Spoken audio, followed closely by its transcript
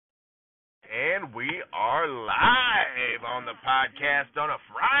And we are live on the podcast on a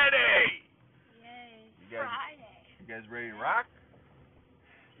Friday. Yay. Friday. You guys ready to rock?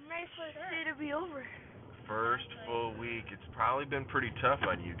 Nice first day to be over. First full week. It's probably been pretty tough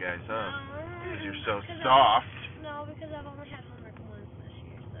on you guys, huh? Because you're so because soft. No, because I've only had homework once this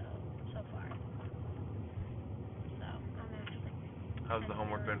year, so far. So, I'm actually... How's the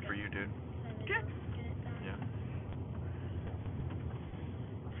homework been for you, dude? Good. Yeah.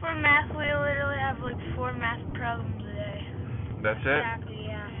 For math, we literally have like 4 math problems a day. That's it? Exactly,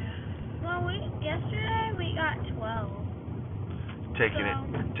 yeah. Well, yesterday we got 12. Taking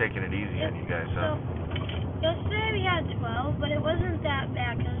it easy on you guys, huh? So, yesterday we had 12, but it wasn't that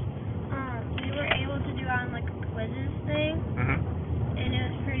bad because we were able to do on like a quizzes thing, and it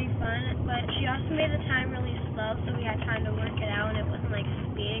was pretty fun. But she also made the time really slow, so we had time to work it out, and it wasn't like a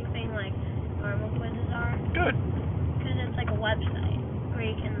speeding thing like normal quizzes are. Good. Because it's like a website where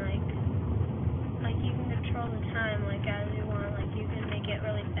you can like you can control the time like as you want. Like you can make it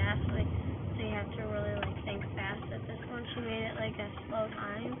really fast, like so you have to really like think fast. At this one, she made it like a slow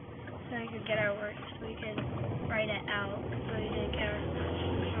time, so we could get our work, so we could write it out, so we didn't get our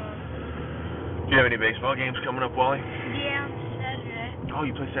Do you have any baseball games coming up, Wally? Yeah, on Saturday Oh,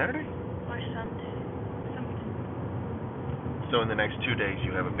 you play Saturday? or Sunday. Something. So in the next 2 days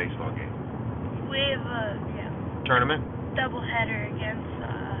you have a baseball game. We have a Tournament? doubleheader against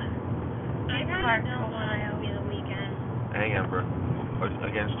Dream Park, Ohio. Be the weekend. Hang on, bro.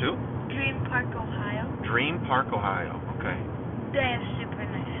 Against who? Dream Park, Ohio. Dream Park, Ohio. Okay. They have super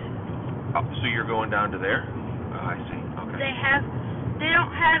nice. Oh, so you're going down to there? Oh, I see. Okay. They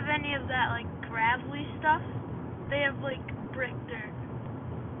don't have any of that like gravelly stuff. They have like brick dirt.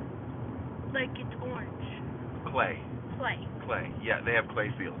 Like it's orange. Clay. Clay. Yeah, they have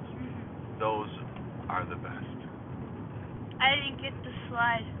clay fields. Mm-hmm. Those are the best. I didn't get to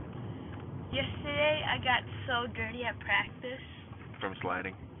slide. Yesterday I got so dirty at practice. From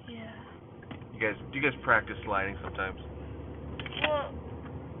sliding. Yeah. Do you guys practice sliding sometimes? Well,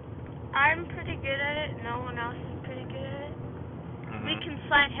 I'm pretty good at it. No one else is pretty good at it. Mm-hmm. We can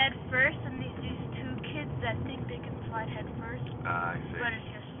slide head first, and these 2 kids that think they can slide head first. I see. But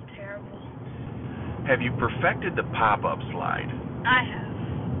it's just terrible. Have you perfected the pop-up slide? I have.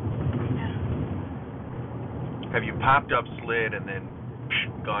 Yeah. Have you popped up, slid, and then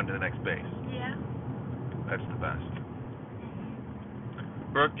gone to the next base? Yeah. That's the best.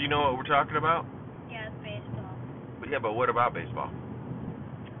 Brooke, do you know what we're talking about? Yeah, it's baseball. Yeah, but what about baseball?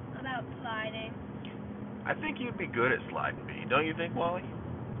 About sliding. I think you'd be good at sliding, B. Don't you think, Wally?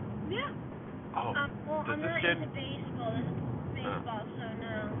 Yeah. Oh, Well, does I'm this not kid... into baseball. This is baseball, so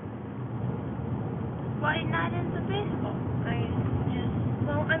no. Why not into baseball?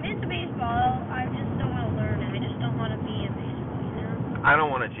 I'm into baseball. I just don't want to learn it. I just don't want to be in baseball, you know? I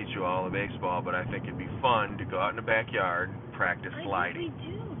don't want to teach you all the baseball, but I think it'd be fun to go out in the backyard and practice sliding. We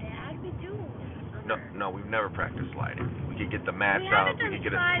do, Dad. We do. No, we've never practiced sliding. We could get the mats out. We could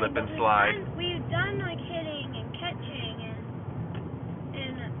get a sliding, slip and slide. We've done like hitting and catching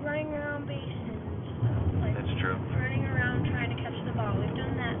and running around bases and stuff. Like That's true. Running around trying to catch the ball. We've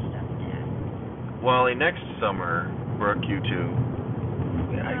done that stuff, Dad. Wally, next summer, Brooke, you too.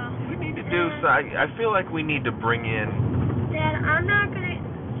 We need to do. I feel like we need to bring in. Dad, I'm not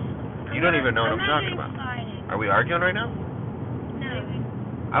gonna. You don't even know what I'm talking about. Sliding. Are we arguing right now?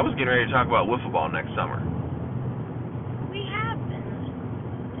 No. I was getting ready to talk about wiffle ball next summer. We have been.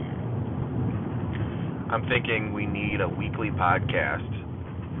 Dad. I'm thinking we need a weekly podcast.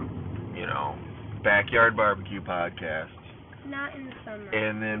 You know, backyard barbecue podcast. Not in the summer.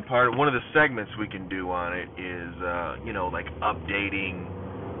 And then one of the segments we can do on it is, like updating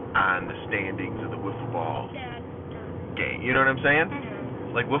on the standings of the wiffle ball game. You know what I'm saying?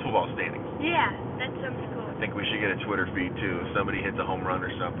 Mm-hmm. Like wiffle ball standings. Yeah, that sounds cool. I think we should get a Twitter feed too. If somebody hits a home run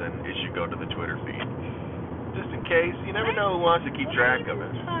or something, it should go to the Twitter feed. Just in case. You never know who wants to keep track of it.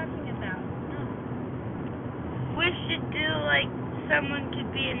 What are you talking about? No. We should do like someone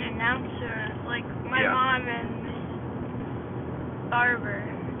could be an announcer, like my mom and Barber,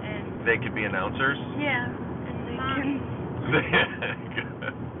 and they could be announcers. Yeah, and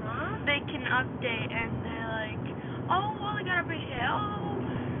they can update, and they're like, oh, well, I got a big hit. Oh,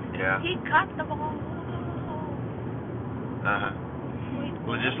 yeah. He caught the ball.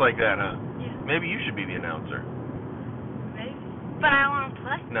 Well, just like that, huh? Yeah. Maybe you should be the announcer. Maybe, but I want to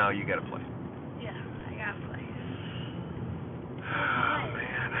play. No, you gotta play. Yeah, I gotta play. Oh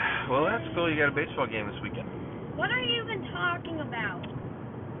man. Well, that's cool. You got a baseball game this weekend. What are you even talking about?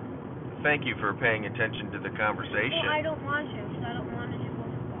 Thank you for paying attention to the conversation. Well, I don't want to, because I don't want to do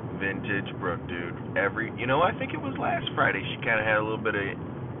football. Vintage Brooke, dude. I think it was last Friday. She kind of had a little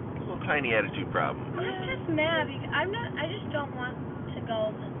tiny attitude problem. I'm just mad because I just don't want to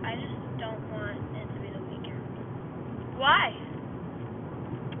go. I just don't want it to be the weekend. Why?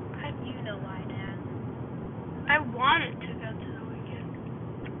 You know why, Dad. I want it to go to the weekend.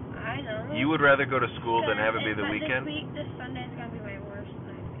 I know. You would rather go to school than have it be the weekend? This Sunday's gonna be my worst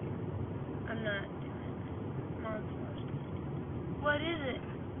nightmare. I'm not doing it. Mom's worst. What is it?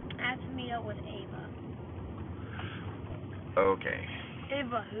 I have to meet up with Ava. Okay.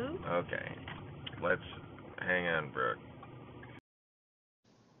 Ava who? Okay. Let's hang on, Brooke.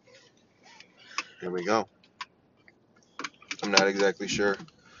 Here we go. I'm not exactly sure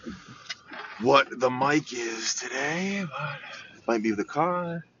what the mic is today, but it might be the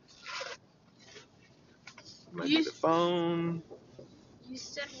car. It might be the phone. You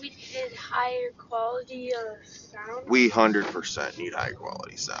said we needed higher quality of sound? We 100% need high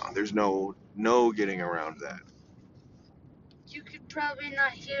quality sound. There's no getting around that. You could probably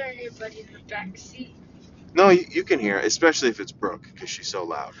not hear anybody in the back seat. No, you can hear it, especially if it's Brooke, because she's so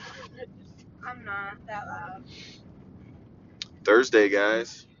loud. I'm not that loud. Thursday,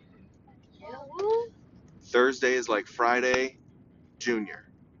 guys. Yeah. Thursday is like Friday Junior.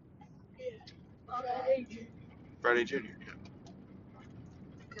 Okay. Friday Junior.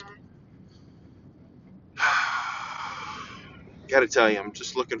 Okay. Gotta tell you, I'm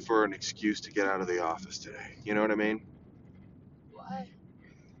just looking for an excuse to get out of the office today. You know what I mean? Why?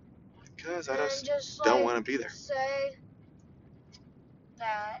 Because I And just don't want to be there. Say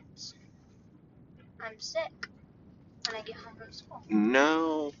that I'm sick when I get home from school.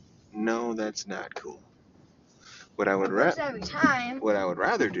 No, that's not cool. What I would Every time. What I would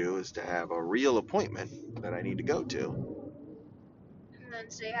rather do is to have a real appointment that I need to go to. And then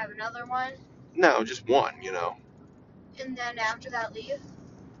say have another one. No, just one, And then after that leave.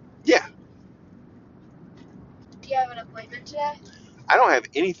 Yeah. Do you have an appointment today? I don't have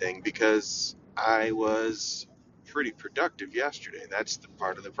anything because I was pretty productive yesterday. That's the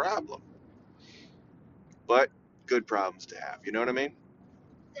part of the problem. But good problems to have, you know what I mean?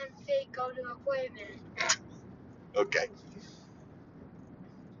 Then fake go to appointment. Okay.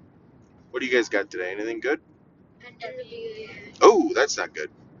 What do you guys got today? Anything good? NWA. Oh, that's not good.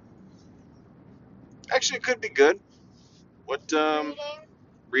 Actually, it could be good. What,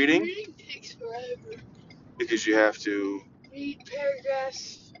 reading? Reading takes forever. Because you have to... Read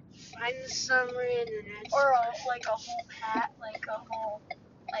paragraphs, find the summary, and then add Or a whole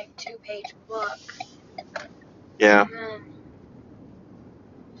 2-page book. Yeah. And then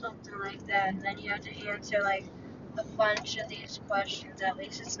something like that. And then you have to answer a bunch of these questions. At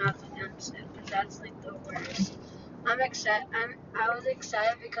least it's not the MSIP, because that's the worst. I was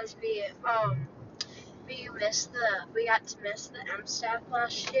excited because we got to miss the MSTAP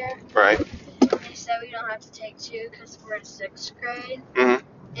last year. Right. They said we don't have to take 2 because we're in 6th grade. Mm-hmm.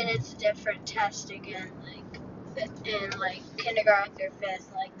 And it's a different test again, in kindergarten through 5th,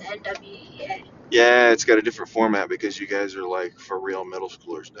 the NWEA. Yeah, it's got a different format because you guys are for real middle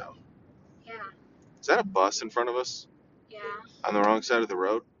schoolers now. Yeah. Is that a bus in front of us? Yeah. On the wrong side of the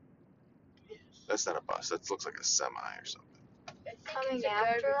road? That's not a bus. That looks like a semi or something. Coming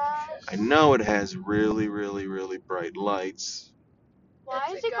after us? I know it has really, really, really bright lights. Why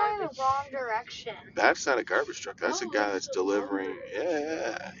is it going the wrong direction? That's not a garbage truck. That's a guy that's delivering.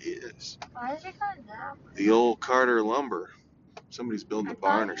 Yeah, he is. Why is it going that way? The old Carter Lumber. Somebody's building a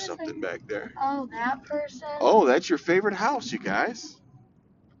barn or something back there. Oh, that person? Oh, that's your favorite house, you guys.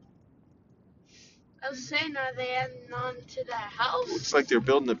 I was saying, are they adding on to that house? Looks like they're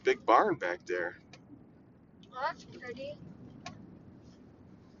building a big barn back there. Well, that's pretty.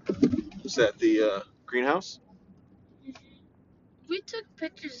 Was that the greenhouse? We took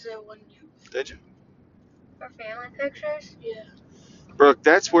pictures there one year. Did you? For family pictures? Yeah. Brooke,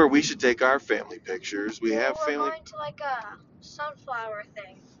 that's where we should take our family pictures. We have We're family. going to a sunflower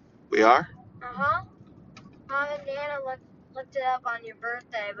thing. We are? Uh-huh. Mom and Nana looked it up on your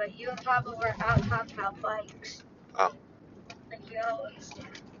birthday, but you and Papa were out talking about bikes. Oh. Like you always do.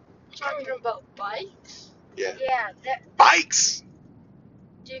 Talking about bikes? Yeah. Yeah. Bikes!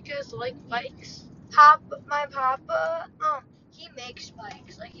 Do you guys like bikes? My Papa, he makes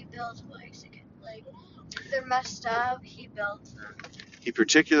bikes. He builds bikes. If they're messed up, he builds them. He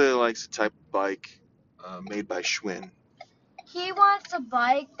particularly likes the type of bike made by Schwinn. He wants a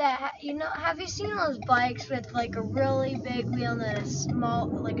bike that, have you seen those bikes with a really big wheel and then a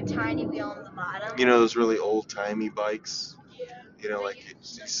small, a tiny wheel on the bottom? You know those really old-timey bikes? Yeah. You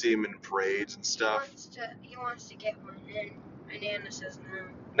see them in parades and stuff? He wants to get one, and my Nana says no.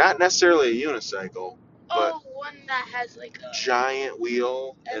 Not necessarily a unicycle, but Oh, one that has a giant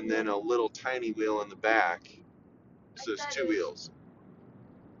wheel and then a little tiny wheel in the back. So there's 2 wheels.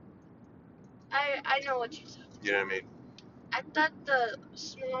 I know what you said. You know what I mean? I thought the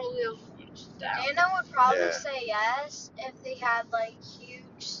small wheel was down. Dana would probably Yeah. say yes if they had like huge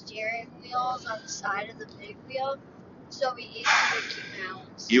steering wheels on the side of the big wheel, so we easily keep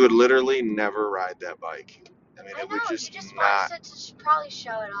balance. You would literally never ride that bike. I mean, I it know, would you just just not. want us to probably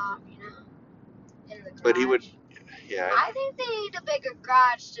show it off, in the garage. But he would, yeah, I think they need a bigger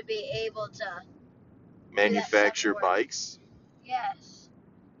garage to be able to manufacture work. bikes. Yes,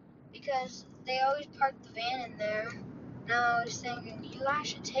 because they always park the van in there. Now I was thinking, you guys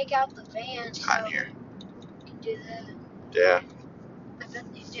should take out the van so On here. you can do that. Yeah. I bet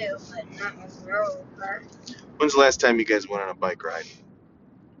they do, but not on the road. Or When's the last time you guys went on a bike ride?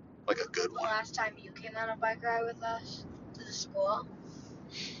 Like a good the one. last time you came on a bike ride with us to the school.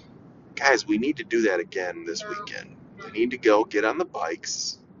 Guys, we need to do that again this No. weekend. We need to go get on the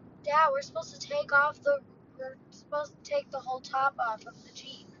bikes. Yeah, we're supposed to take the whole top off of the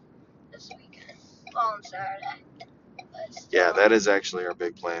Jeep this weekend. Well, on Saturday. But still, Yeah, that is actually our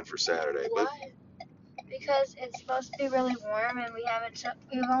big plan for Saturday. Why? because it's supposed to be really warm, and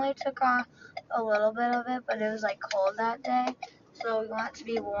we've only took off a little bit of it, but it was like cold that day, so we want it to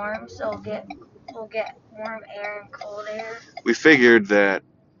be warm. So we'll get warm air and cold air. We figured that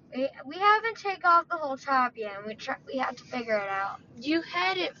We haven't taken off the whole top yet. And we have to figure it out. You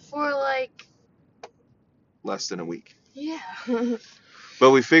had it for like less than a week. yeah.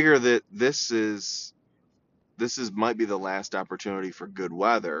 But we figure that this is might be the last opportunity for good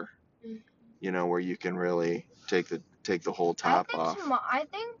weather. You know, where you can really take the whole top off. I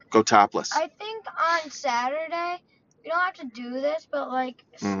think Go topless. I think on Saturday we don't have to do this, but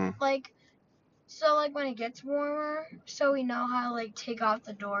so when it gets warmer, so we know how to take off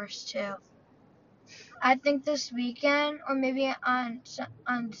the doors too. I think this weekend, or maybe on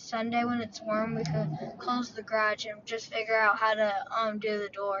Sunday when it's warm, we could close the garage and just figure out how to do the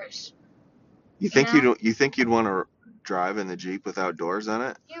doors. You think you'd want to drive in the Jeep without doors on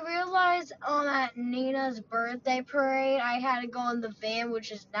it? You realize at Nina's birthday parade, I had to go in the van,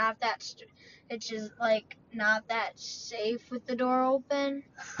 which is not that not that safe with the door open.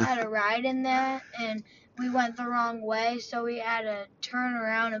 I had to ride in that, and we went the wrong way, so we had to turn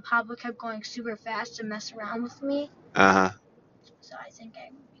around, and Papa kept going super fast to mess around with me. Uh-huh. So I think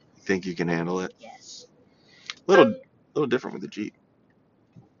think you can handle it? Yes. Little different with the Jeep.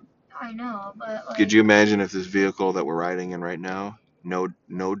 I know, but Could you imagine if this vehicle that we're riding in right now, no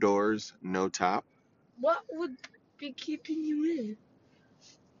doors, no top? What would be keeping you in?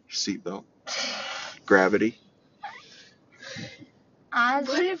 Seatbelt. Gravity.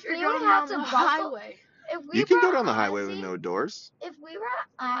 What if you're going down the highway? You can go down the highway with no doors. If we were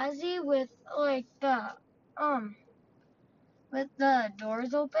at Ozzy with the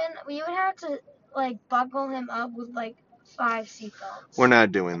doors open, we would have to buckle him up with 5 seatbelts. We're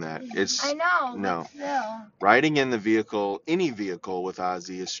not doing that. I know. No. But still. Riding in the vehicle, any vehicle with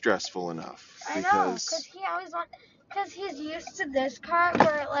Ozzy is stressful enough. I know, because he always wants, because he's used to this car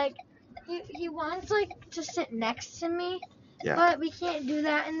where he wants to sit next to me. Yeah. But we can't do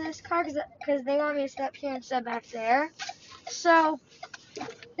that in this car because they want me to sit up here and sit back there. So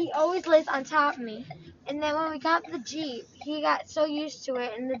he always lays on top of me. And then when we got the Jeep, he got so used to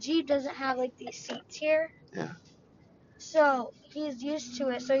it, and the Jeep doesn't have these seats here. Yeah. So he's used to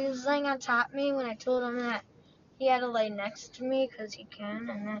it. So he was laying on top of me when I told him that he had to lay next to me because he can.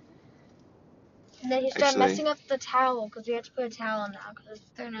 And then he started messing up the towel because we have to put a towel now because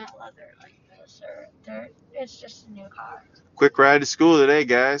they're not leather like this. It's just a new car. Quick ride to school today,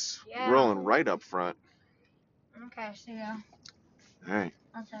 guys. Yeah. Rolling right up front. Okay, see ya. All right.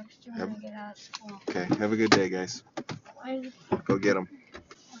 I'll text you when we get out of school. Okay, have a good day, guys. Go get them.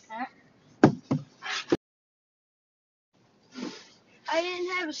 Okay. I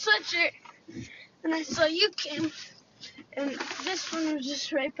didn't have a sweatshirt, and I saw you came, and this one was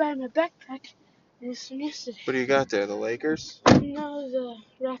just right by my backpack. This one yesterday. What do you got there? The Lakers? No, the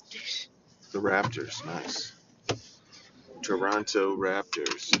Raptors. The Raptors, nice. Toronto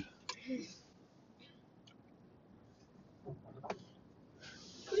Raptors.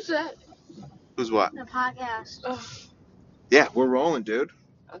 Who's that? Who's what? The podcast. Oh, Yeah, we're rolling, dude.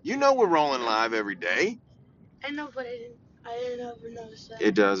 You know we're rolling live every day. I know, but I didn't ever notice that.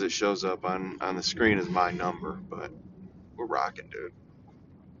 It does. It shows up on the screen as my number, but we're rocking, dude.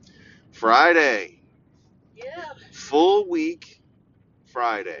 Friday. Yeah. Full week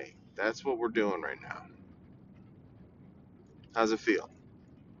Friday. That's what we're doing right now. How's it feel?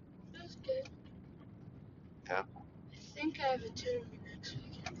 That's good. Yeah. I think I have a tournament next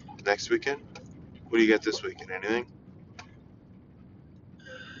weekend. Next weekend? What do you got this weekend? Anything?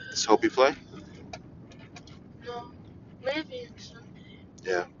 Does Hopi play? No, maybe on Sunday.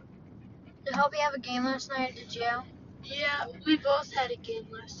 Yeah. Did Hobie have a game last night? Did you? Yeah, we both had a game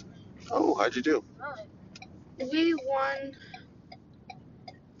last night. Oh, how'd you do? We won,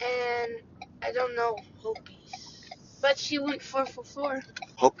 and I don't know Hopi's, but she went 4 for 4.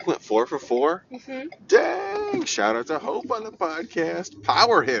 Hope went 4 for 4. Mhm. Dang! Shout out to Hope on the podcast.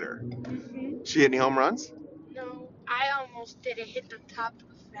 Power hitter. Mhm. She hit any home runs? No, I almost didn't hit the top of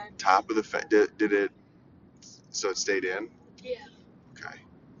the fence. Top of the fence. Did it? So it stayed in. Yeah. Okay.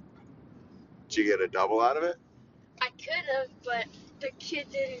 Did you get a double out of it? I could have, but the kid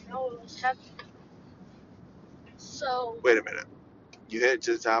didn't know it was happening. So Wait a minute. You hit it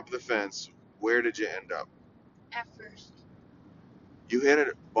to the top of the fence. Where did you end up? at first, You hit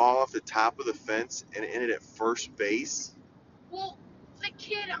a ball off the top of the fence and ended at first base? well, the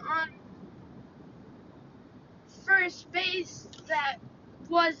kid on first base that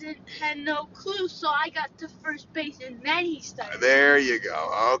had no clue, so I got to first base and then he started. There you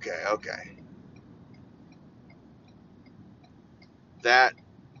go. Okay. That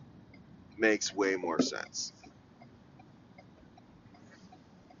makes way more sense.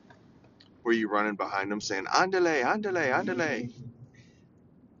 Were you running behind him saying, "Andale, andale, andale"?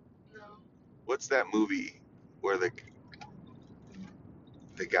 No. What's that movie where the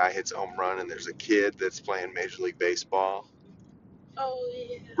guy hits a home run and there's a kid that's playing Major League Baseball? Oh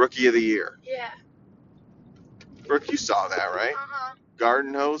yeah. Rookie of the Year. Yeah. Brooke, you saw that, right? Uh-huh.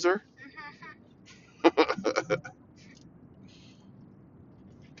 Garden Hoser?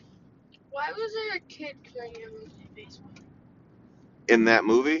 Why was there a kid playing MLB baseball? In that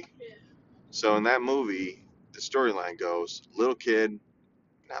movie? Yeah. So in that movie, the storyline goes, little kid,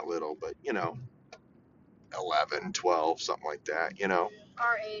 not little, but 11, 12, something like that,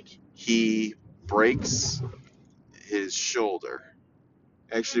 Our age. he breaks his shoulder.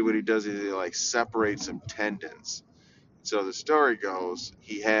 Actually, what he does is he separates some tendons. So the story goes,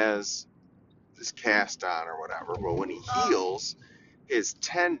 he has this cast on or whatever, but when he heals, his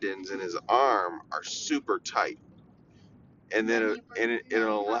tendons in his arm are super tight, and then it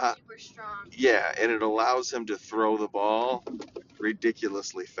allows, super strong. yeah, and it allows him to throw the ball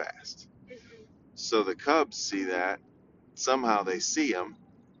ridiculously fast. So the Cubs see that. Somehow they see him.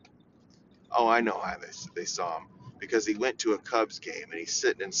 Oh, I know how they saw him, because he went to a Cubs game and he's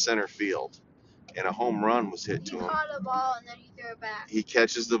sitting in center field, and a home run was hit to him. He caught a ball and then he threw it back. He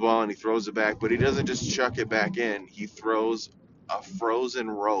catches the ball and he throws it back, but he doesn't just chuck it back in. He throws a frozen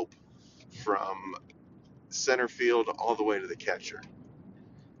rope from center field all the way to the catcher.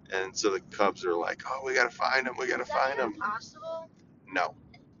 And so the Cubs are like, "Oh, we gotta find him. We gotta find him." Possible? No.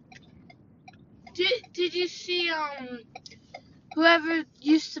 Did you see whoever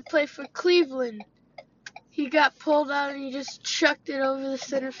used to play for Cleveland? He got pulled out and he just chucked it over the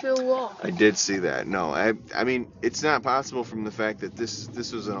center field wall. I did see that. No, I mean, it's not possible from the fact that this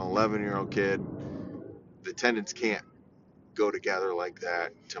was an 11-year-old kid. The tendons can't go together like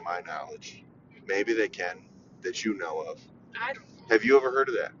that, to my knowledge. Maybe they can, that you know of. I don't know. Have you ever heard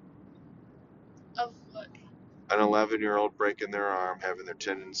of that? Of what? An 11-year-old breaking their arm, having their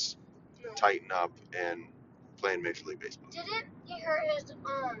tendons No. tighten up, and playing Major League Baseball. Didn't he hurt his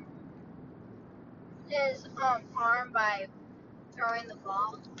arm by throwing the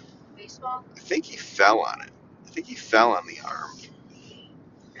ball? Baseball? I think he fell on it. I think he fell on the arm.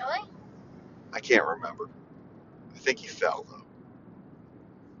 Really? I can't remember. I think he fell, though.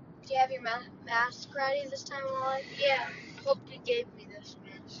 Do you have your mask ready this time, Wally? Yeah. Hope you gave me this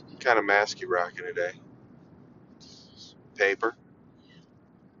mask. What kind of mask you rocking today? Paper?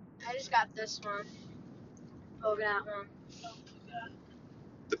 I just got this one. Oh, that one.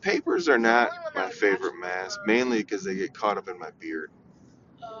 The papers are not The only one that my would favorite match mask, the- mainly because they get caught up in my beard.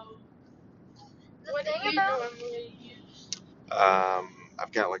 The What do thing you about normally use?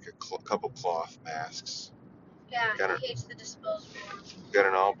 I've got like a couple cloth masks. yeah, Got he hates the disposable ones. I've got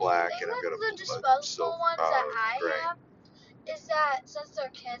an all black The thing and I've got with a the disposable silk, ones that I gray. have is that since they're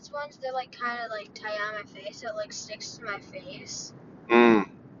kids ones, they're kind of tight on my face. It sticks to my face.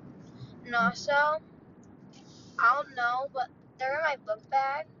 And also, I don't know, but they're in my book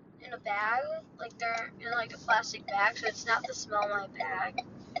bag, in a bag. They're in a plastic bag, so it's not the smell of my bag.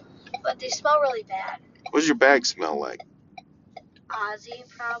 But they smell really bad. What does your bag smell like? Ozzy,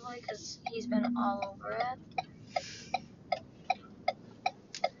 probably, because he's been all over it.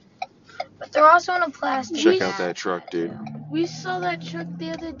 But they're also in a plastic Check bag. out that truck, dude. We saw that truck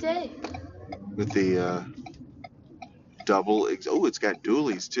the other day. With the double. Oh, it's got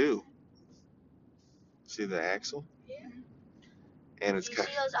dualies too. See the axle? Yeah. And it's Do you got.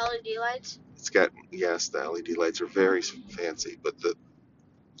 see those LED lights? It's got, yes, the LED lights are very fancy, but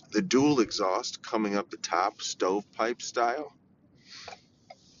the dual exhaust coming up the top, stovepipe style,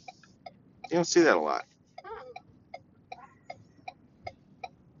 You don't see that a lot.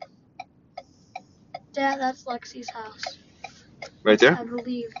 Dad, that's Lexi's house. Right there? I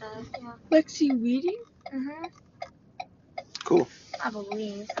believe that, yeah. Lexi reading? Mm-hmm. Cool. I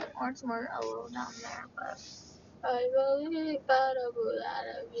believe. Or it's more a little down there, but... I believe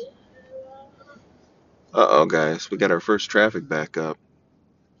Uh-oh, guys. We got our first traffic backup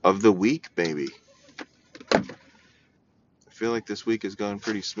of the week, baby. I feel like this week has gone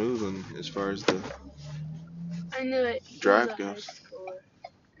pretty smooth as far as the I knew it. drive He's a high goes. schooler.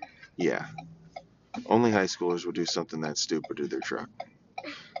 Yeah. Only high schoolers would do something that stupid to their truck.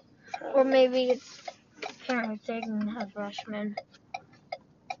 Or maybe it's parent mistake and has Rushman.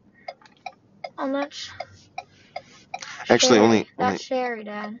 Oh, that's... Actually, Sherry. only That's Sherry,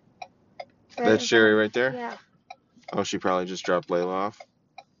 Dad. Right that's in Sherry front- right there? Yeah. Oh, she probably just dropped Layla off.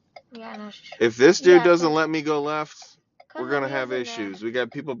 Yeah, no, she's... If this dude Yeah, doesn't let me go left, Cause we're going to Leah's have in issues. We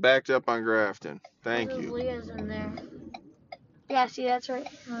got people backed up on Grafton. there. Thank Cause you. Leah's in there. Yeah, see, that's right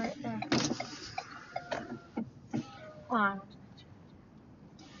there. Wow.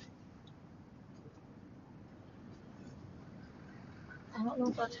 I don't know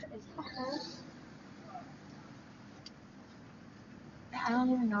if that's her. Is that her? I don't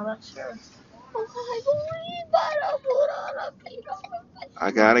even know that's her. I believe I put on a beat.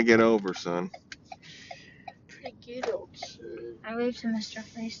 I got to get over, son. I waved to Mr.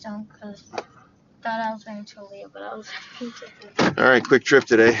 Freestone because thought I was going to Leah, but I was going to All right, quick trip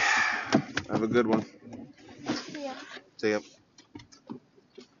today. Have a good one. Yeah. See ya.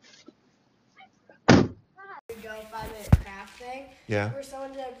 Go 5-minute craft thing. Yeah. Where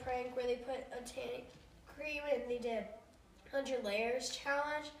someone did a prank where they put a tanning cream and they did 100 layers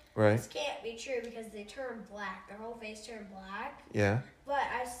challenge. Right. This can't be true because they turn black. Their whole face turned black. Yeah. But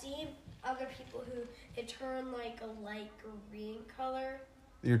I've seen other people who it turned like a light green color.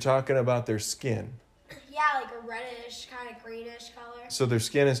 You're talking about their skin. Yeah, like a reddish, kind of greenish color. So their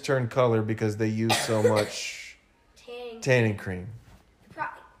skin has turned color because they use so much tanning cream.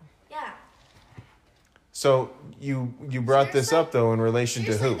 Yeah. So you brought this up though in relation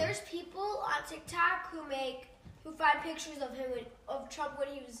to Seriously, who? there's people on TikTok who find pictures of him of Trump when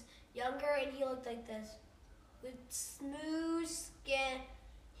he was younger and he looked like this, with smooth skin,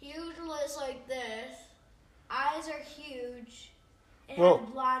 huge lips like this, eyes are huge, and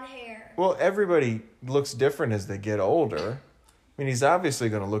had blonde hair. Well, everybody looks different as they get older. I mean, he's obviously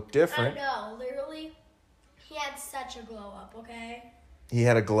going to look different. I know, literally, he had such a glow up. Okay. He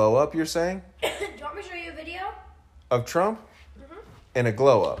had a glow up, you're saying? Do you want me to show you a video? Of Trump? Mm-hmm. And a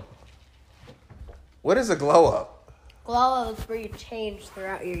glow up. What is a glow up? Glow up is where you change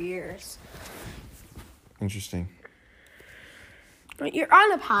throughout your years. Interesting. But you're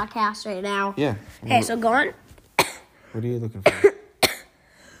on a podcast right now. Yeah. Okay, so go on. What are you looking for?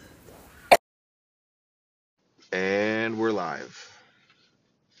 And we're live.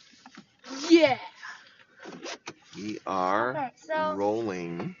 Yeah. We are Okay, so-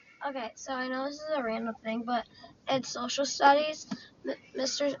 rolling. Okay, so I know this is a random thing, but in social studies,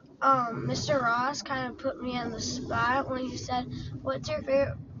 Mr. Ross kind of put me on the spot when he said, "What's your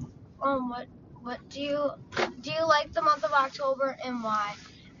favorite? What do you like the month of October and why?"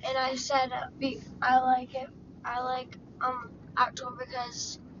 And I said, I like it. I like October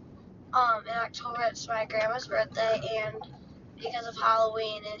because in October it's my grandma's birthday and because of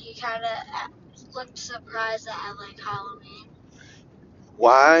Halloween, and he kind of looked surprised that I like Halloween.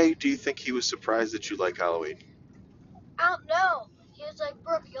 Why do you think he was surprised that you like Halloween? I don't know. He was like,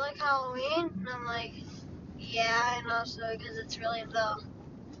 "Brooke, you like Halloween?" And I'm like, "Yeah," and also because it's really the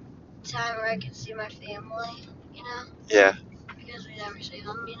time where I can see my family, you know? Yeah. Because we never see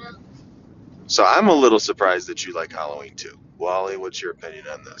them, you know? So I'm a little surprised that you like Halloween too. Wally, what's your opinion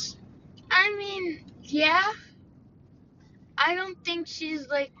on this? I mean, yeah. I don't think she's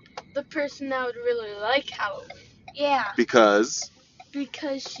like the person that would really like Halloween. Yeah. Because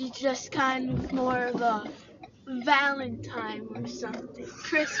Because she's just kind of more of a Valentine or something.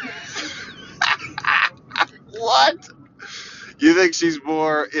 Christmas. what? You think she's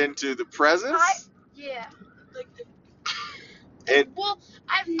more into the presents? Yeah. Like Well,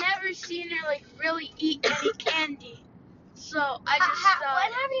 I've never seen her like really eat any candy. So I just thought,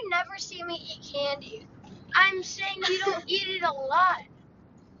 When have you never seen me eat candy? I'm saying you don't eat it a lot.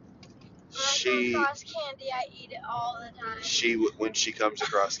 When I she come across candy, I eat it all the time. when she comes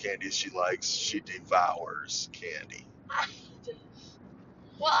across candies she likes, she devours candy.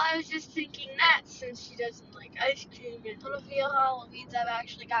 Well, I was just thinking that since she doesn't like ice cream. And On a few Halloweens, I've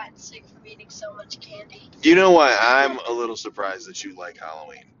actually gotten sick from eating so much candy. You know why I'm a little surprised that you like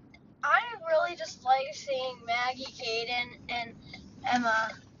Halloween? I really just like seeing Maggie, Kaden, and Emma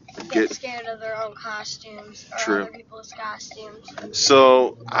get scared of their own costumes or True. other people's costumes.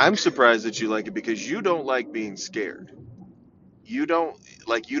 So I'm surprised that you like it because you don't like being scared. You don't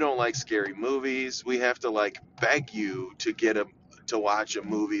like scary movies. We have to like beg you to to watch a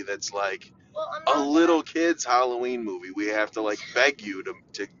movie that's like Well, I'm a not little kid's Halloween movie. We have to like beg you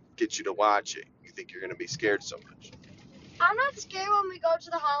to get you to watch it. You think you're gonna be scared so much. I'm not scared when we go to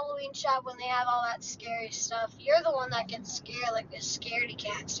the Halloween shop when they have all that scary stuff. You're the one that gets scared, like this scaredy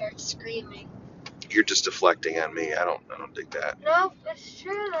cat starts screaming. You're just deflecting on me. I don't dig that. No, it's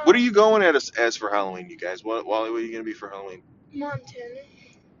true though. What are you going at as for Halloween, you guys? Wally, what are you gonna be for Halloween? Montana.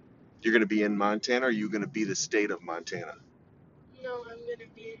 You're gonna be in Montana, or are you gonna be the state of Montana? No, I'm gonna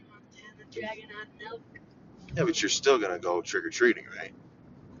be in Montana, dragging out milk. Yeah, but you're still gonna go trick or treating, right?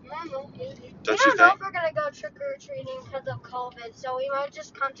 No, Don't we you don't know think? if we're gonna go trick or treating because of COVID, so we might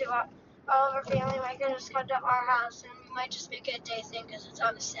just come to all of our family might just come to our house, and we might just make it a day thing because it's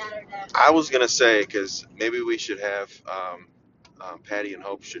on a Saturday. I was gonna say because maybe we should have Patty and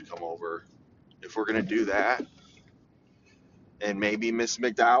Hope should come over if we're gonna do that, and maybe Miss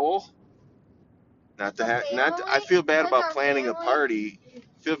McDowell. Not to have, not. To, I feel bad With about our planning a family? party.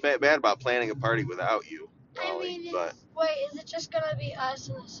 Feel bad about planning a party without you, I Wally. mean, But wait, is it just gonna be us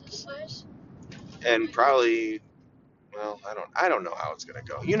and the sisters? and probably, well, I don't know how it's gonna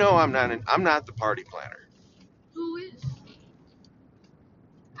go. You know, I'm not the party planner. Who is?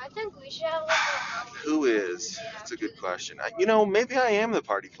 I think we should have like a Halloween Who is? That's a good question. You know, maybe I am the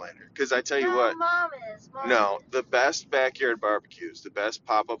party planner because I tell you No, what. Mom is. Mom No, is. the best backyard barbecues, the best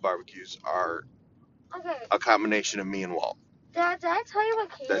pop-up barbecues are Okay. a combination of me and Walt. Dad, did I tell you what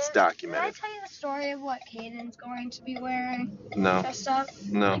Caden? That's Did I documented. tell you the story of what Caden's going to be wearing? No, Dressed up?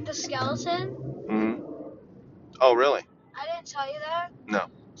 no. Like the skeleton? Hmm. Oh, really? I didn't tell you that? No.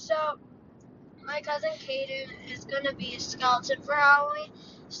 So, my cousin Caden is gonna be a skeleton for Halloween.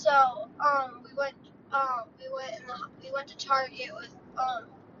 So, we went to Target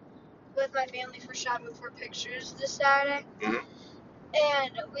with my family for shopping for pictures this Saturday. Mhm.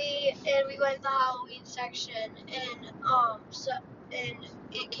 And we went in the Halloween section, and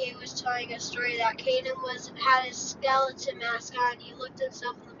Kate was telling a story that Caden had his skeleton mask on. He looked at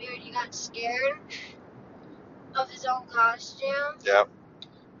himself in the mirror and he got scared of his own costume. Yep.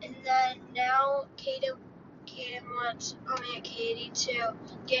 And then now Caden wants Katie to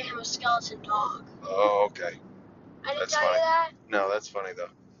get him a skeleton dog. Oh, okay. I didn't That's tell funny. you that. No, that's funny though.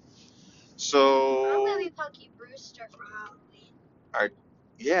 I'm So, gonna be Punky Brewster for Halloween.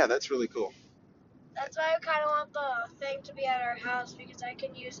 yeah, that's really cool. That's why I kind of want the thing to be at our house because I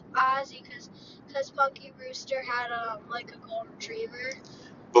can use Ozzy because Punky Brewster had like a golden retriever.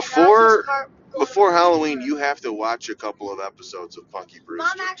 Before Halloween, you have to watch a couple of episodes of Punky Brewster.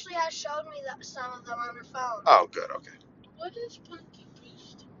 Mom actually has showed me some of them on her phone. Oh, good. Okay. What is Punky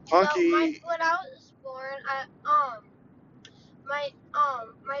Brewster? Punky. So when I was born,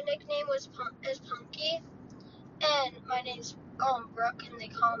 my nickname is Punky, and my name's Brooke, and they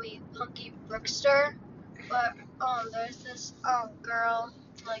call me Punky Brookster. But there's this girl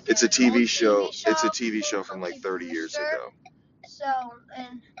like It's a TV old show. TV show. It's a TV show from like Punky 30 years Brewster. ago. So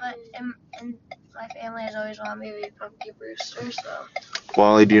and my family has always wanted me to be Punky Brewster. So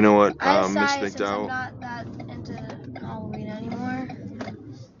Wally, do you know what I Miss decided since I'm McDowell? not that into Halloween anymore.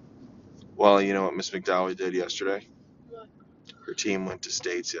 Wally, you know what Miss McDowell did yesterday? What? Her team went to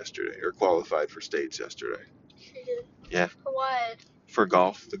states yesterday, or qualified for states yesterday. She did. Yeah. For what? For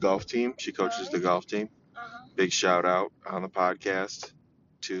golf, the golf team. She coaches the golf team. Uh-huh. Big shout out on the podcast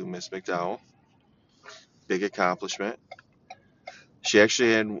to Miss McDowell. Big accomplishment. She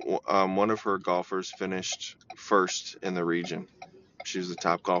actually had one of her golfers finished first in the region. She was the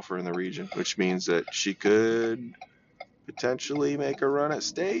top golfer in the region, which means that she could potentially make a run at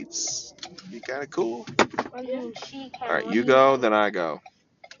states. Be kind of cool. What do you mean she can? All right, you go, then I go.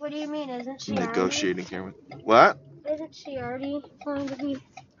 What do you mean? Isn't she Negotiating here. What? Isn't she already going to be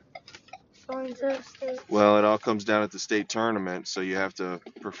going to the States? Well, it all comes down at the state tournament, so you have to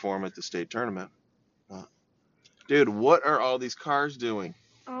perform at the state tournament. Dude, what are all these cars doing?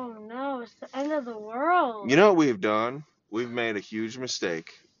 Oh no, it's the end of the world. You know what we've done? We've made a huge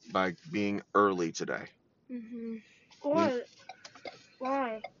mistake by being early today. What?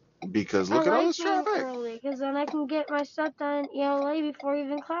 Why? Because look at all this traffic. Early, because then I can get my stuff done in ELA before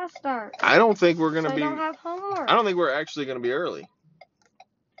even class starts. I don't think we're gonna so be. I don't have homework. I don't think we're actually gonna be early.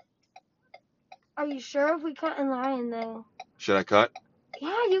 Are you sure if we cut in line though? Should I cut?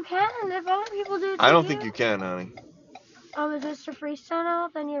 Yeah, you can. If other people do it, I don't think you can, honey. Is Mr. Freestyle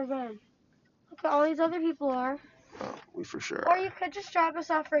out? Then you're good. Okay, all these other people are. Oh, we for sure. Or you could just drop us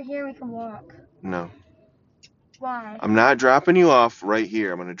off right here. We can walk. No. Why? I'm not dropping you off right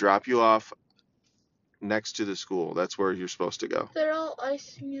here. I'm going to drop you off next to the school. That's where you're supposed to go. They're all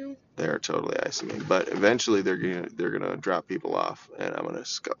icing you. They're totally icing me, but eventually they're gonna drop people off, and I'm gonna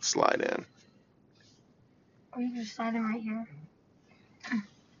slide in. Are you just standing right here?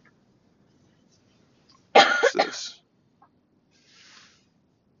 What's this?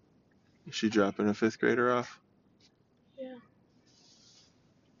 Is she dropping a 5th grader off? Yeah.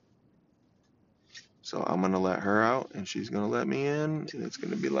 So I'm gonna let her out, and she's gonna let me in, and it's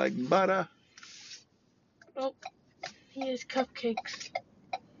gonna be like butter. Oh, he has cupcakes.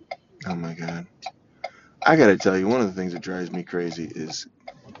 Oh my god! I gotta tell you, one of the things that drives me crazy is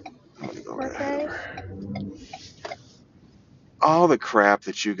I'm gonna go right ahead of her. All the crap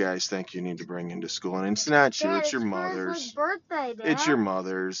that you guys think you need to bring into school, and it's not you. Dad, It's your for his, mother's. birthday, Dad. It's your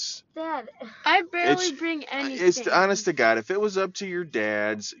mother's. Dad. I barely It's- bring anything. It's honest to God, if it was up to your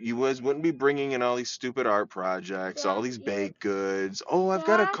dads, you wouldn't be bringing in all these stupid art projects, all these baked goods. Oh, I've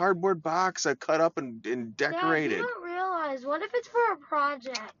got a Dad? cardboard box I cut up and Dad, decorated. you don't realize, what if it's for a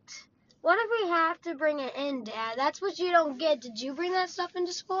project? What if we have to bring it in, Dad? That's what you don't get. Did you bring that stuff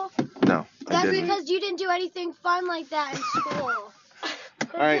into school? No, I That's didn't. because you didn't do anything fun like that in school. All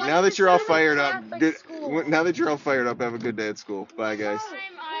right, now that you're all fired up, now that you're all fired up, have a good day at school. Bye, guys.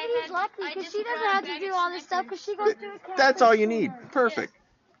 He's lucky because she doesn't have to do all this stuff because she goes to a Catholic That's all you school. need. Perfect.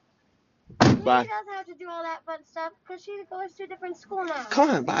 She Bye. doesn't have to do all that fun stuff because she goes to a different school now. Come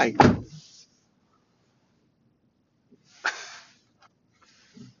on, bye.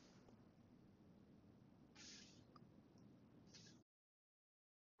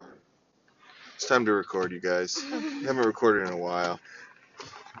 It's time to record, you guys. Haven't recorded in a while.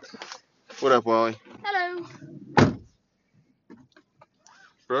 What up, Wally? Hello.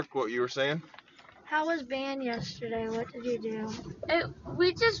 Brooke, what you were saying? How was band yesterday? What did you do?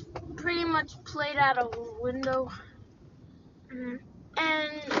 We just pretty much played out a window.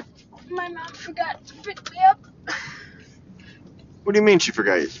 And my mom forgot to pick me up. What do you mean she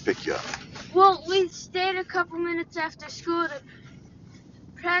forgot to pick you up? Well, we stayed a couple minutes after school to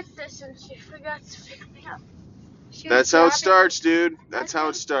practice, and she forgot to pick me up. That's how it starts, dude. That's how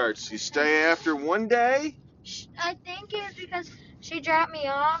it starts. You stay after one day. I think it's because she dropped me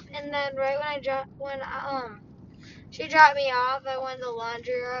off, and then right she dropped me off, I went to the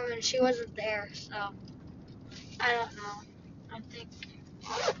laundry room, and she wasn't there. So I don't know. I think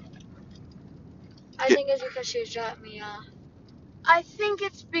it's because she was dropping me off. I think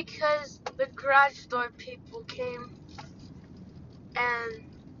it's because the garage door people came, and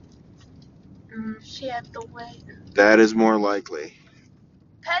she had to wait. That is more likely.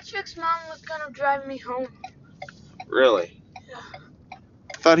 Patrick's mom was gonna drive me home. Really? Yeah.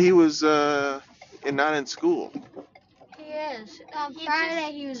 Thought he was not in school. He is. On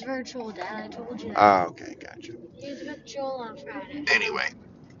Friday, he was virtual, Dad. I told you that. Ah, okay, gotcha. He was virtual on Friday. Anyway,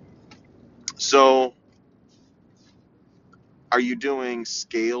 so are you doing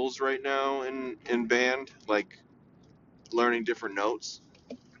scales right now in band, like learning different notes?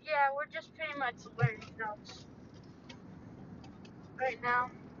 Yeah, we're just pretty much learning notes right now.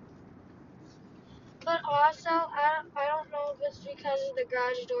 But also, I don't know if it's because of the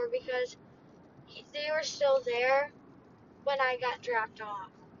garage door, because they were still there when I got dropped off.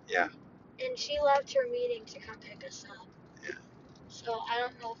 Yeah. And she left her meeting to come pick us up. Yeah. So I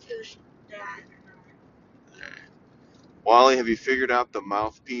don't know if it was that or not. Wally, have you figured out the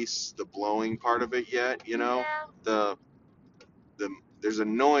mouthpiece, the blowing part of it yet? You know, Yeah. there's a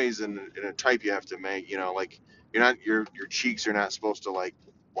noise and a type you have to make. You know, like your cheeks are not supposed to like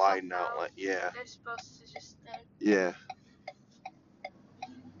widen out. Like They're supposed to just stay. Yeah.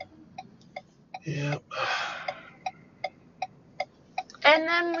 Yeah. And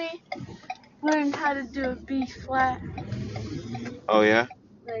then we learned how to do a B flat, Oh yeah.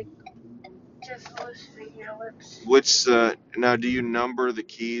 like just loosening your lips. Which now do you number the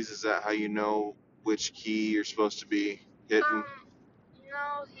keys? Is that how you know which key you're supposed to be hitting?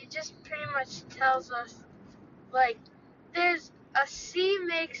 No, he just pretty much tells us, like, there's a C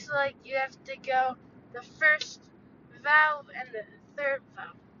makes, like, you have to go the first valve and the third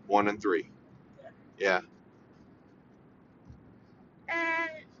valve. 1 and 3. Yeah. And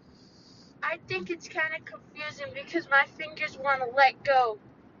I think it's kind of confusing because my fingers want to let go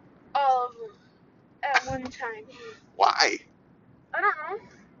all of them at one time. Why? I don't know.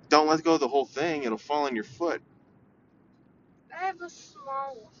 Don't let go of the whole thing. It'll fall on your foot. I have a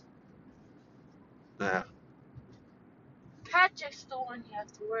small one. Yeah. Patrick's the one you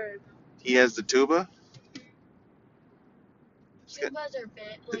have to worry about. He has the tuba. Tubas are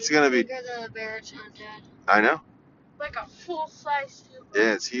big. It's gonna be bigger than a baritone, Dad. I know. Like a full-size tuba.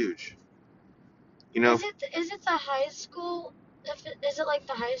 Yeah, it's huge. You know, Is it the high school? Is it like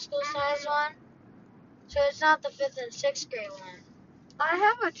the high school size one? So it's not the 5th and 6th grade one. I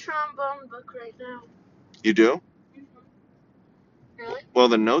have a trombone book right now. you do? Really? Well,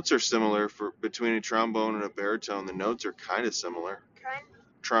 the notes are similar for between a trombone and a baritone. The notes are kind of similar. Kind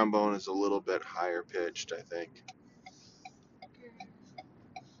Trombone is a little bit higher pitched, I think.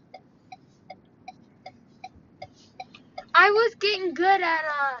 I was getting good at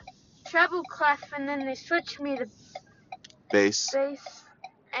treble clef, and then they switched me to Bass. bass,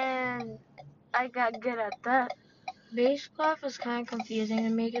 and I got good at that. Bass clef is kind of confusing to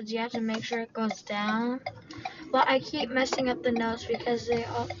me because you have to make sure it goes down. But I keep messing up the notes because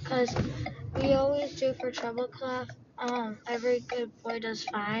we always do for treble clef. Every good boy does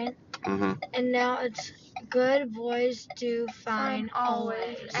fine, Mm-hmm. and now it's good boys do fine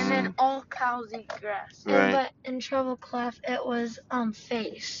always. And then all cows eat grass. Right. But in treble clef it was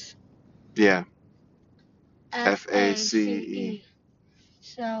face. Yeah. FACE.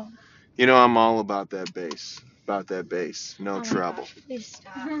 So. You know, I'm all about that bass. About that bass. No Oh my trouble. gosh, please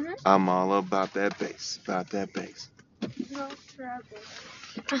stop. I'm all about that bass. About that bass. No trouble.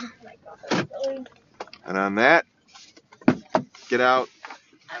 Oh my god, really? And on that, get out,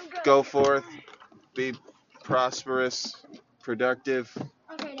 go forth, be prosperous, productive,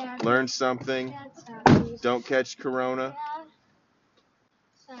 Okay, Dad. learn something, Dad, stop, please. don't catch corona. Dad,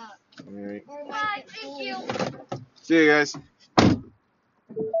 stop. All right. Bye, thank you. See you guys.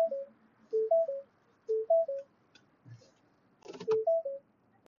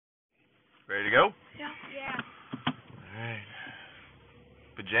 Ready to go? Yeah. All right.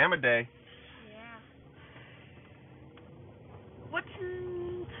 Pajama day. Yeah. What's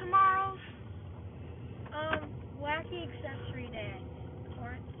tomorrow's? Wacky accessory day.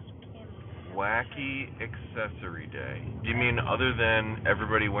 Or it's camp. Wacky accessory day. Do you mean other than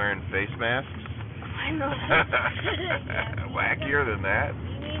everybody wearing face masks? I know. Wackier than that?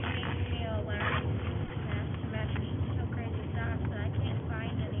 Mimi made me a wear mask to match her so crazy socks that I can't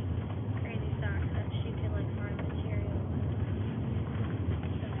find any crazy socks that she could like find material with.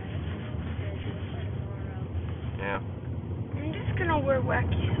 So I have to do it by tomorrow. Yeah. I'm just gonna wear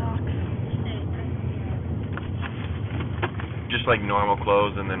wacky socks. Just like normal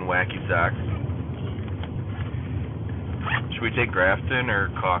clothes and then wacky socks. Should we take Grafton or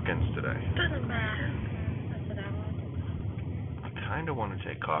Calkins today? Doesn't matter. That's what I want. I kind of want to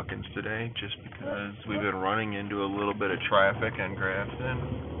take Calkins today just because we've been running into a little bit of traffic on Grafton.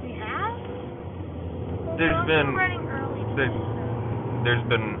 We have? There's been- running early. There's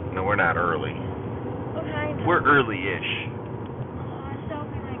been, no, we're not early. Okay. We're early-ish. I was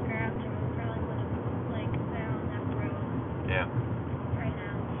hoping like Grafton would probably would have like been on that road Yeah. right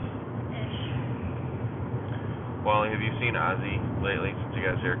now. Ish. Wally, have you seen Ozzy lately since you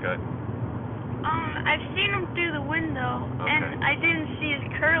got his haircut? I've seen him through the window, Okay. and I didn't see his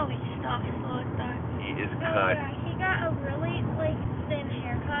curly stuff, so I thought. He is So cut. yeah, he got a really like thin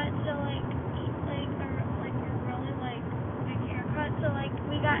haircut, so like a really like big haircut. So like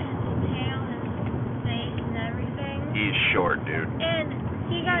we got his tail, his face, and everything. He's short, dude. And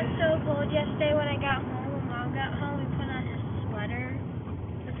he got so cold yesterday when I got home. When Mom got home, we put on his sweater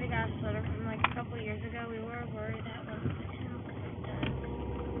because we got a sweater from like a couple years ago. We were worried that wasn't him, but it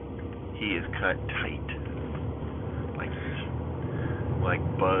does. He is cut tight. Like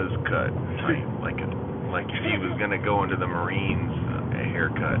buzz cut tight. Like if he was gonna go into the Marines, a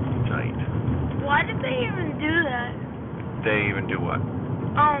haircut tight. Why did they even do that? They even do what?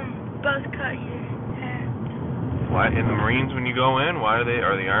 Buzz cut your hair. Why in the Marines when you go in? Why are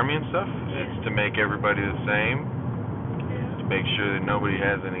the Army and stuff? It's to make everybody the same. To make sure that nobody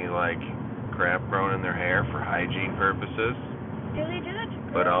has any like crap growing in their hair for hygiene purposes. Do they do that to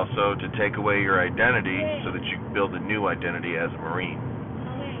But girls? also to take away your identity so that you can build a new identity as a Marine.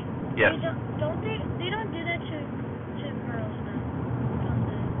 Oh wait. Yes. They don't do that to girls now. Don't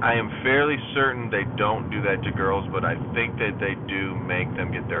they? I am fairly certain they don't do that to girls, but I think that they do make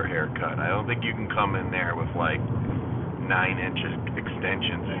them get their hair cut. I don't think you can come in there with like 9-inch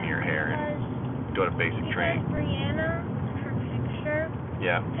extensions in your hair and go to basic training. Because Brianna, in her picture,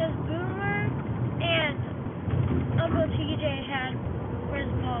 Yeah. because Boomer and Uncle TJ was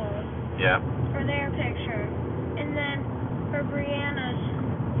bald Yeah. for their picture, and then for Brianna's,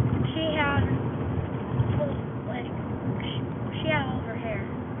 she had full, like she had all of her hair,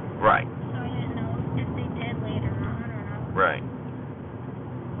 Right. so I didn't know if they did later on or not. Right.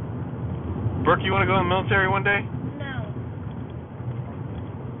 Brooke, you want to go in the military one day? No.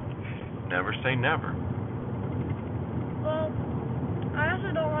 Never say never. Well, I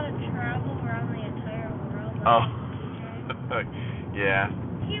also don't want to travel around the entire world. Oh. Like TJ. Yeah.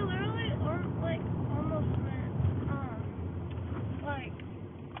 He literally,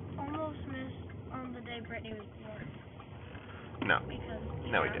 he was born. No. Because,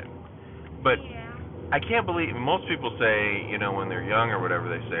 No, he didn't. But Yeah. I can't believe, most people say, you know, when they're young or whatever,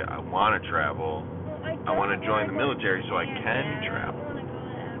 they say, I want to travel. Well, I want to join the military so I can I travel. don't want to go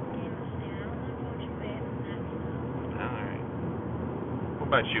to Afghanistan. I want to go to Vietnam. All right. What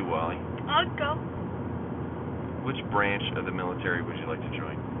about you, Wally? I'll go. Which branch of the military would you like to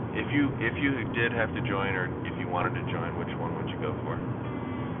join? If you did have to join, or if you wanted to join, which one would you go for?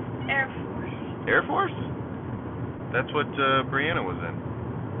 Air Force. Air Force? That's what Brianna was in.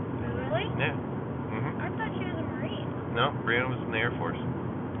 Really? Yeah. I thought she was a Marine. No, Brianna was in the Air Force.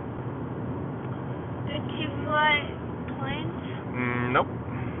 Did she fly planes? Nope.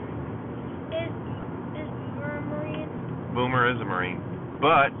 Is Boomer a Marine? Boomer is a Marine,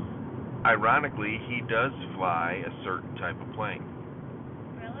 but ironically, he does fly a certain type of plane.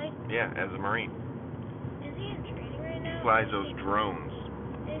 Really? Yeah, as a Marine. Is he in training right now? He flies those drones.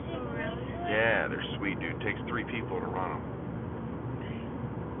 Is he really? Yeah, they're sweet, dude. Takes 3 people to run them.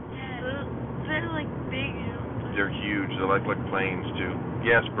 They're like big. They're huge. They're like planes too.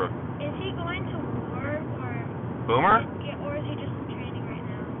 Yes, Brooke. Is he going to war Boomer? or is he just in training right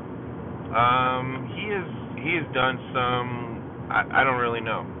now? He has done some. I don't really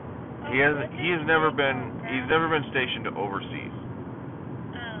know. He has never been stationed overseas.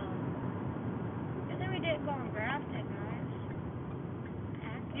 Oh. I think we did go on graphic knives.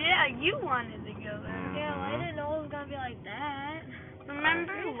 Yeah, you wanted to go there. Yeah, well, I didn't know it was gonna be like that.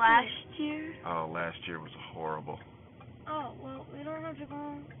 Remember last year? Oh, last year was horrible. Oh, well, we don't have to go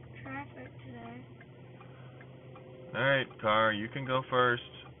on traffic today. All right, Car, you can go first.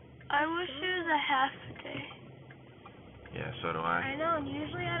 I wish it was a half day. Yeah, so do I. I know, and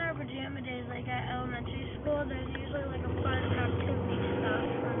usually at our pajama days, like at elementary school, there's usually like a fun activity stuff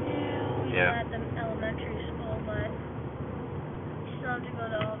from we do at the elementary school, but you still have to go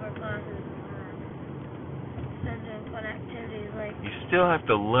to all of our classes instead of doing fun activities like. You still have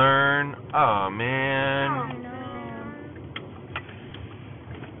to learn. Oh, I man. know.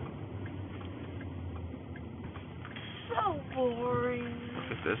 So boring.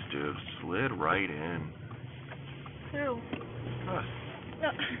 Look at this dude. Slid right in. Who? Us. No.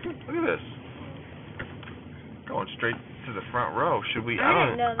 Look at this. Going straight to the front row. Should we? I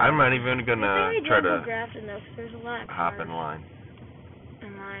didn't know that. I'm not even gonna try to There's a lot of hop cars in line.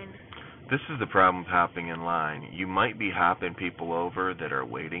 in line. This is the problem with hopping in line. You might be hopping people over that are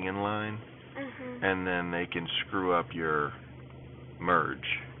waiting in line, and then they can screw up your merge.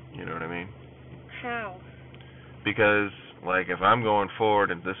 You know what I mean? How? Because, like, if I'm going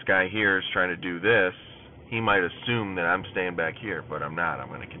forward and this guy here is trying to do this, he might assume that I'm staying back here, but I'm not. I'm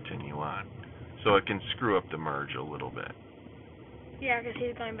going to continue on. So it can screw up the merge a little bit. Yeah, because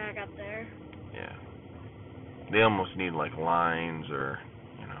he's going back up there. Yeah. They almost need, like, lines or,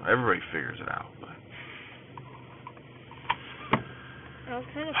 you know, everybody figures it out. But I was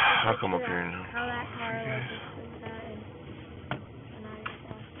kind of I'll come up here now. how that car was that and I just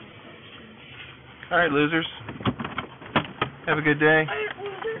asked my question. All right, losers. Have a good day.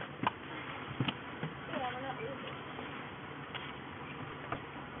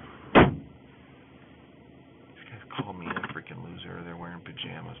 These guys call me a freaking loser. They're wearing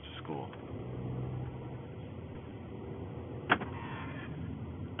pajamas to school.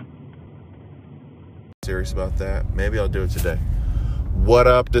 Serious about that? Maybe I'll do it today. What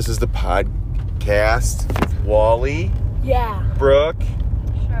up? This is the podcast. Wally, Yeah. Brooke,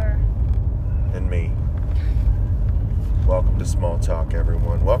 Sure. and me. Welcome to Small Talk,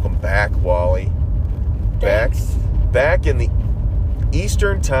 everyone. Welcome back, Wally. Thanks. Back in the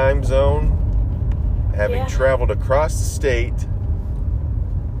Eastern time zone, having traveled across the state.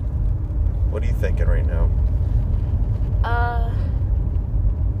 What are you thinking right now?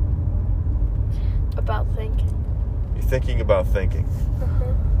 About thinking. You're thinking about thinking.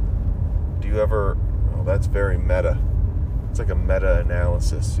 Do you ever... Oh, that's very meta. It's like a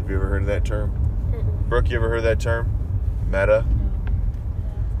meta-analysis. Have you ever heard of that term? Brooke, you ever heard that term? Meta?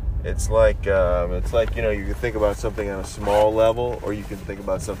 It's like, you know, you can think about something on a small level, or you can think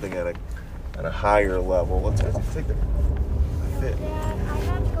about something at a higher level. Let's take the fit. Dad, I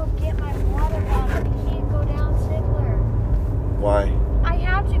have to go get my water bottle. We can't go down Sigler. Why? I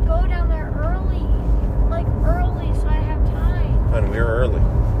have to go down there early. Like early, so I have time. Honey, we were early.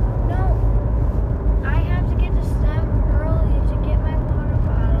 No. I have to get to STEM early to get my water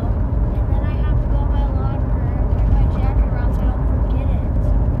bottle. And then I have to go in my locker and bring my jacket around so I don't forget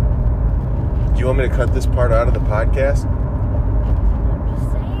it. Do you want me to cut this part out of the podcast? I'm just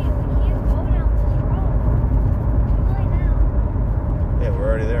saying, we can't go down this road. Too late now. Yeah, we're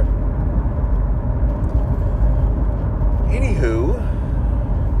already there. Anywho,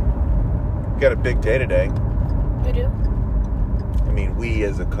 got a big day today. We do? I mean, we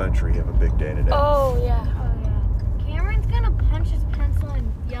as a country have a big day today. Oh, yeah. Oh, yeah. Cameron's gonna punch his pencil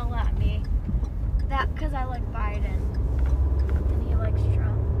and yell at me. That because I like Biden. And he likes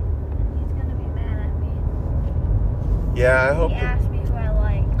Trump. And he's gonna be mad at me. Yeah, I hope He asked me who I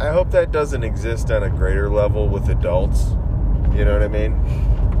like. I hope that doesn't exist on a greater level with adults. You know what I mean?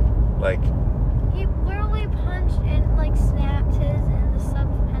 Like, He literally punched and like snapped his in the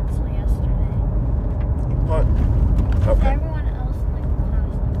sub's pencil yesterday. okay. Everyone else in like the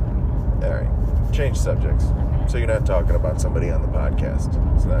class like All right. Change subjects. okay. So you're not talking about somebody on the podcast.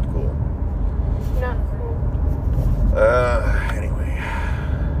 It's not cool. Not cool. Anyway.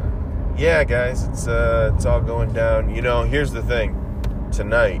 Yeah, guys, it's all going down. You know, here's the thing.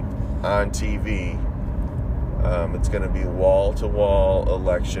 Tonight on TV, it's going to be wall-to-wall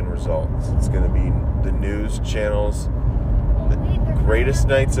election results. It's going to be the news channels, the greatest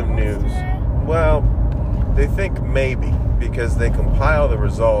nights of news. Well, they think maybe because they compile the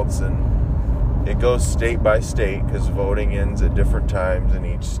results and it goes state by state because voting ends at different times in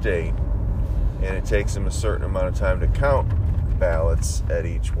each state. And it takes them a certain amount of time to count ballots at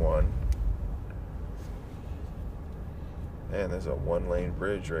each one. Man, there's a one-lane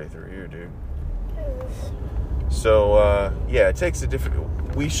bridge right through here, dude. So, yeah, it takes a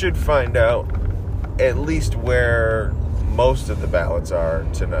different... We should find out at least where most of the ballots are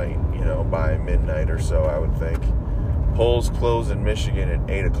tonight, you know, by midnight or so, I would think. Polls close in Michigan at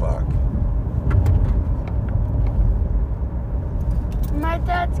 8 o'clock. My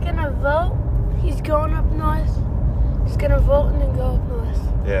dad's gonna vote. He's going up north. He's gonna vote and then go up north.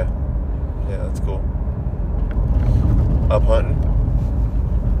 Yeah. Yeah, that's cool. Up hunting.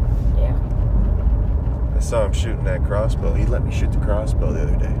 Yeah. I saw him shooting that crossbow. He let me shoot the crossbow the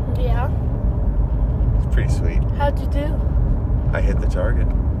other day. Yeah. It's pretty sweet. How'd you do? I hit the target.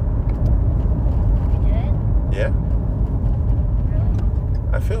 You did? Yeah. Really?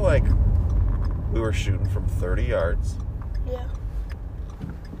 I feel like we were shooting from 30 yards. Yeah. I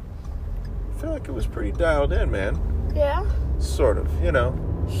feel like it was pretty dialed in, man. Yeah. Sort of, you know.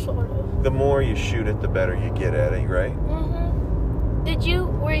 Sort of. The more you shoot it, the better you get at it, right?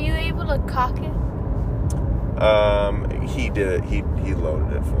 Were you able to cock it? He did it. He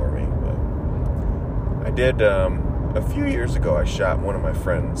loaded it for me. But I did, a few years ago, I shot one of my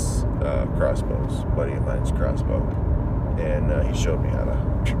friend's crossbows, a buddy of mine's crossbow. And he showed me how to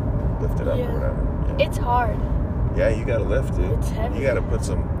lift it up or whatever. Yeah. It's hard. Yeah, you gotta lift, dude. It's heavy. You gotta put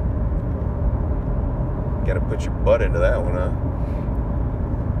your butt into that one, huh?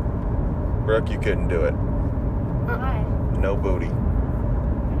 Brooke, you couldn't do it. Why? No booty.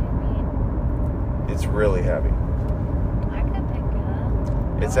 What do you mean? It's really heavy. I could pick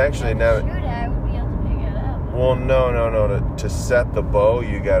it up. It's actually now. Shoot it, I would be able to pick it up. Well, no. To set the bow,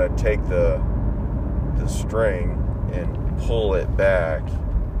 you gotta take the string and pull it back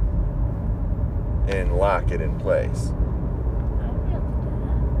and lock it in place. I would be able to do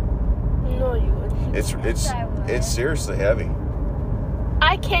that. No, you wouldn't. It's seriously heavy.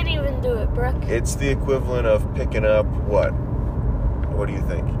 I can't even do it, Brooke. It's the equivalent of picking up what? What do you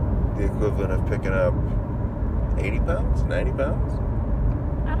think? The equivalent of picking up 80 pounds? 90 pounds?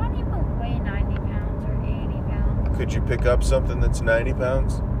 I don't even weigh 90 pounds or 80 pounds. Could you pick up something that's 90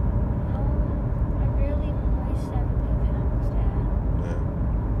 pounds? I barely weigh 70 pounds, Dad.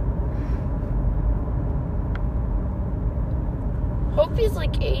 Yeah. Hope he's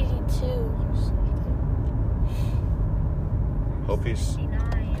like 82 or something. Hope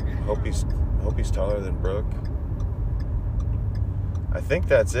he's taller than Brooke. I think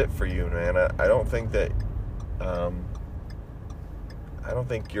that's it for you, man. I don't think that I don't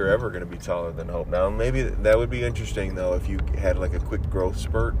think you're ever going to be taller than Hope. Now, maybe that would be interesting, though, if you had like a quick growth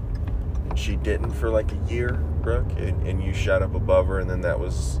spurt and she didn't for like a year, Brooke, and you shot up above her, and then that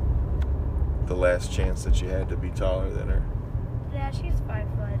was the last chance that you had to be taller than her. Yeah, she's 5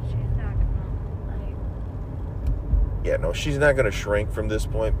 foot. She's not gonna, like... Yeah, no, she's not going to shrink from this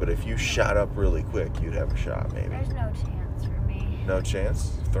point, but if you shot up really quick, you'd have a shot, maybe. There's no chance for me. No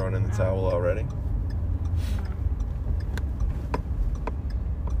chance? Throwing in the towel already?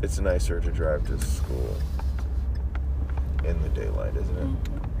 It's nicer to drive to school in the daylight, isn't it?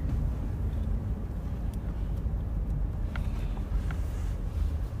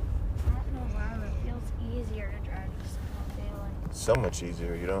 I don't know why, but it feels easier to drive to school daylight. So much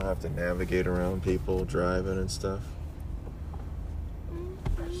easier. You don't have to navigate around people driving and stuff.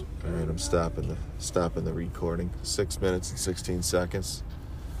 All right, I'm stopping the recording. 6 minutes and 16 seconds.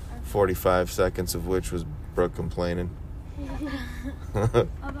 45 seconds of which was Brooke complaining. About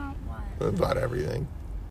what? About everything.